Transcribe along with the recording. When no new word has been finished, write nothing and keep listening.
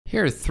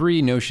Here are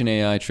 3 Notion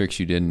AI tricks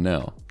you didn't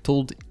know,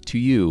 told to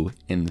you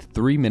in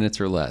 3 minutes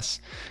or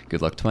less.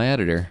 Good luck to my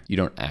editor. You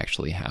don't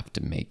actually have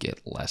to make it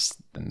less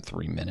than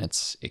 3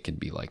 minutes. It can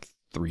be like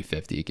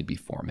 350, it could be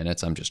 4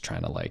 minutes. I'm just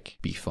trying to like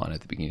be fun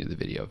at the beginning of the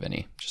video,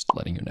 Vinny, just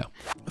letting you know.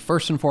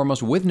 First and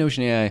foremost, with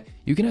Notion AI,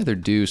 you can either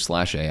do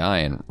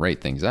 /AI and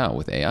write things out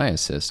with AI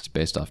assist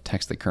based off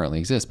text that currently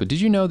exists. But did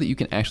you know that you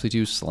can actually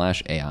do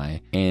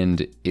 /AI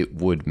and it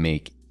would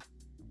make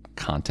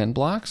content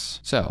blocks?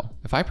 So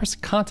if I press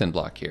content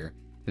block here,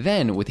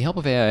 then with the help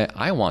of AI,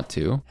 I want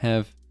to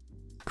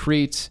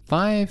create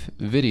 5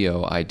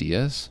 video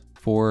ideas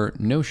for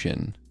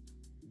Notion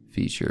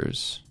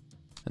features.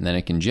 And then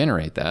it can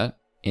generate that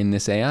in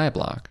this AI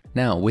block.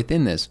 Now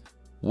within this,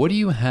 what do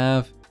you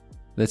have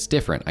that's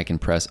different? I can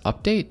press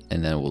update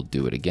and then we'll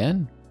do it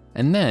again.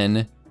 And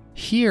then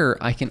here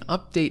I can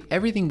update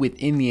everything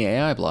within the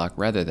AI block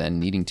rather than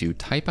needing to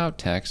type out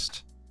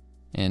text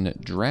and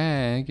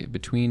drag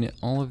between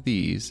all of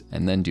these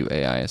and then do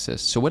AI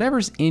assist. So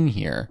whatever's in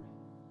here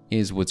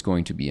is what's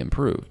going to be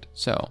improved.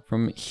 So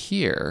from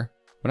here,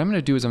 what I'm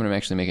gonna do is I'm gonna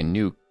actually make a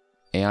new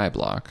AI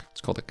block.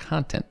 It's called a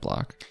content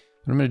block.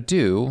 What I'm gonna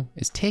do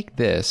is take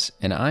this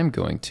and I'm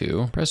going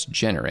to press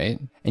generate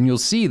and you'll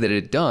see that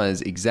it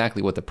does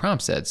exactly what the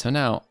prompt said. So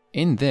now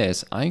in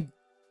this, I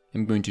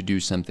am going to do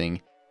something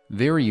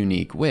very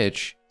unique,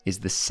 which is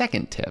the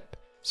second tip.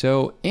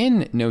 So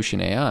in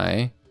Notion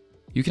AI,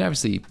 you can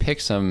obviously pick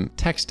some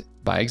text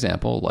by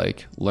example,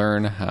 like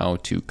learn how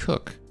to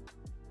cook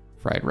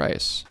fried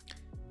rice.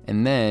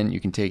 And then you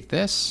can take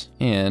this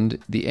and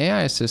the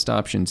AI assist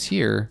options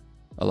here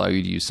allow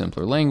you to use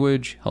simpler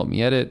language, help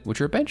me edit,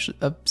 which are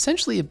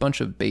essentially a bunch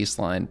of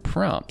baseline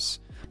prompts.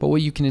 But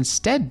what you can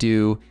instead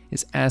do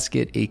is ask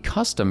it a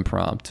custom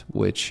prompt,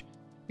 which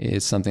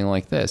is something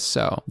like this.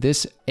 So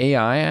this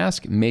AI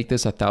ask, make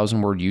this a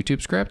 1,000-word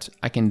YouTube script,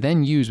 I can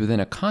then use within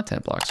a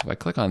content block. So if I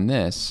click on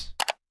this,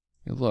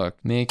 look,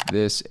 make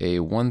this a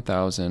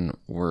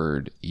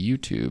 1,000-word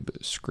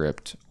YouTube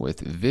script with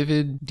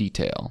vivid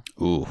detail.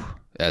 Ooh,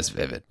 that's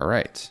vivid. All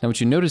right. Now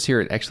what you notice here,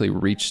 it actually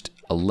reached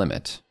a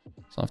limit.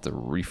 So I'll have to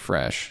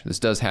refresh. This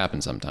does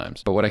happen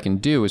sometimes. But what I can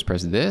do is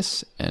press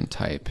this and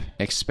type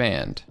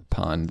expand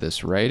upon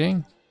this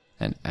writing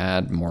and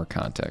add more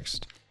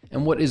context.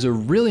 And what is a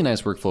really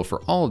nice workflow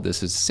for all of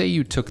this is say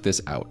you took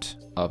this out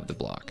of the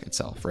block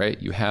itself,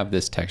 right? You have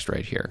this text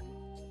right here.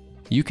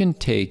 You can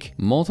take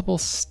multiple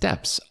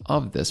steps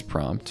of this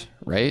prompt,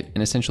 right?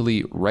 And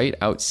essentially write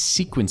out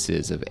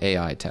sequences of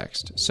AI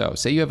text. So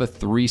say you have a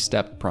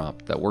 3-step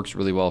prompt that works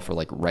really well for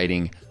like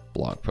writing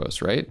blog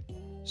posts, right?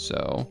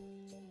 So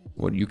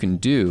what you can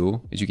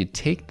do is you can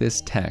take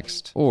this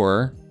text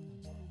or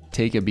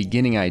take a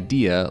beginning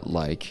idea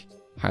like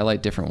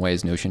highlight different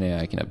ways Notion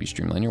AI can help you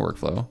streamline your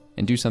workflow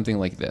and do something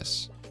like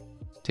this.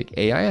 Take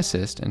AI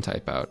assist and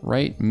type out,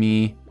 write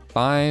me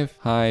 5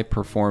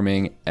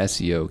 high-performing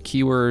SEO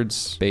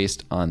keywords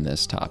based on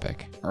this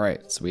topic. All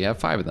right, so we have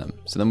 5 of them.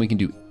 So then we can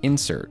do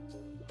insert.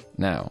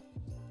 Now,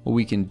 what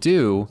we can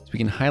do is we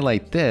can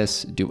highlight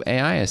this, do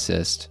AI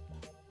assist,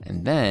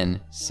 and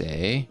then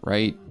say,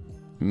 write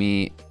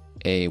me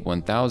a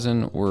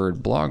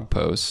 1,000-word blog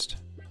post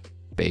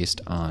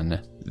based on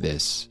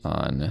this.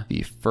 On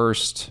the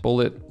first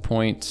bullet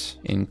point,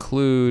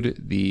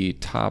 include the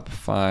top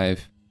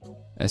 5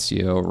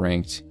 SEO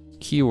ranked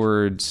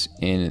keywords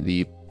in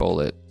the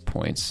bullet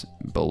points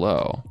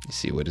below. You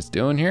see what it's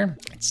doing here?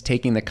 It's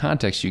taking the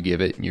context you give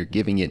it and you're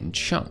giving it in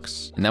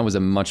chunks. And that was a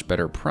much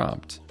better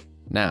prompt.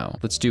 Now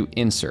let's do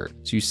insert.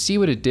 So you see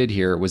what it did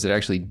here was it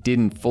actually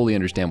didn't fully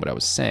understand what I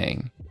was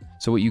saying.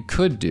 So what you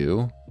could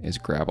do is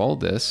grab all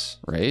this,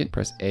 right?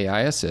 Press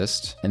AI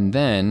assist. And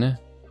then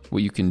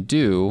what you can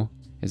do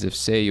is if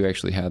say you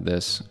actually had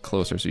this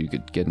closer so you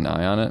could get an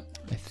eye on it,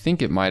 I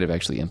think it might have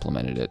actually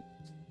implemented it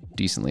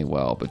decently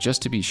well, but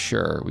just to be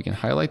sure, we can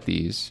highlight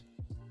these,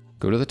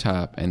 go to the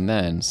top, and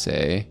then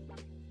say,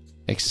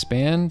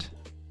 expand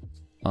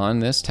on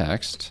this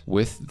text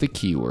with the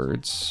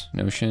keywords,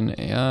 Notion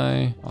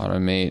AI,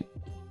 automate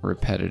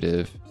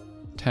repetitive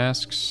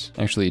tasks.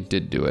 Actually, it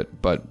did do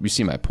it, but you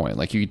see my point.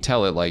 Like you could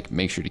tell it, like,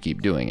 make sure to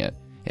keep doing it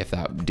if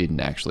that didn't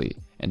actually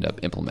end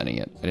up implementing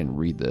it. I didn't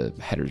read the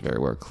headers very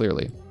well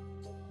clearly.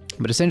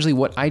 But essentially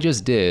what I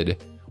just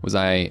did was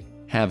I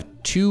have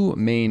 2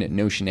 main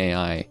Notion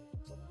AI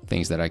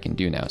things that I can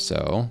do now.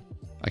 So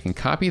I can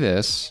copy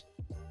this,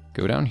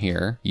 go down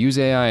here, use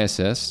AI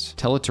assist,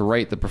 tell it to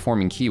write the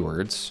performing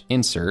keywords,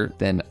 insert,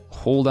 then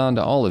hold on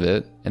to all of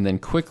it, and then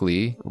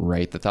quickly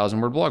write the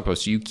 1,000-word blog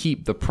post. So you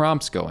keep the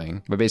prompts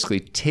going by basically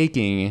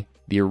taking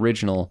the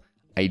original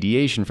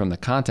ideation from the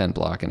content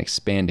block and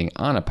expanding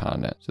on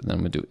upon it. So then I'm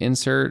gonna do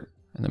insert,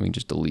 and then we can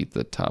just delete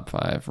the top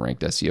 5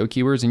 ranked SEO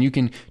keywords, and you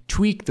can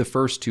tweak the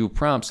first 2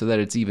 prompts so that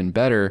it's even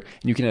better.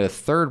 And you can add a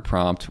 3rd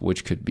prompt,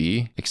 which could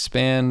be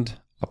expand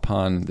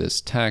upon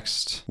this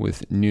text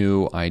with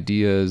new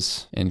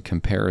ideas and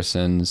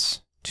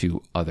comparisons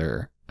to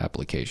other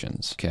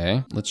applications.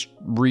 Okay, let's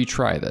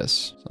retry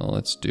this. So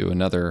let's do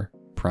another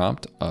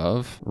prompt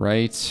of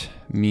write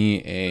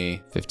me a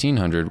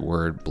 1500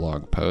 word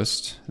blog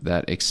post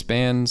that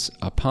expands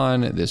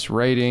upon this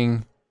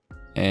writing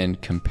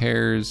and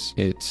compares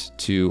it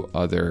to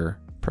other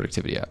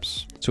productivity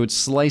apps. So it's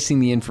slicing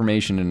the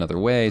information another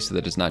way so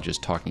that it's not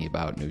just talking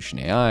about Notion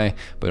AI,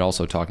 but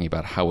also talking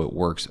about how it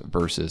works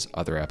versus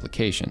other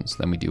applications.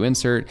 Then we do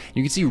insert.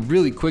 You can see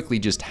really quickly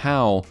just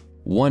how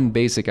one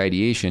basic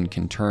ideation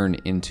can turn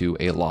into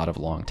a lot of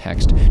long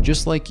text,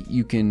 just like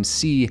you can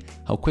see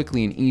how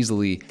quickly and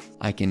easily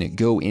I can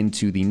go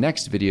into the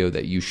next video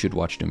that you should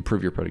watch to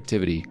improve your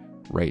productivity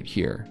right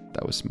here.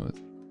 That was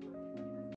smooth.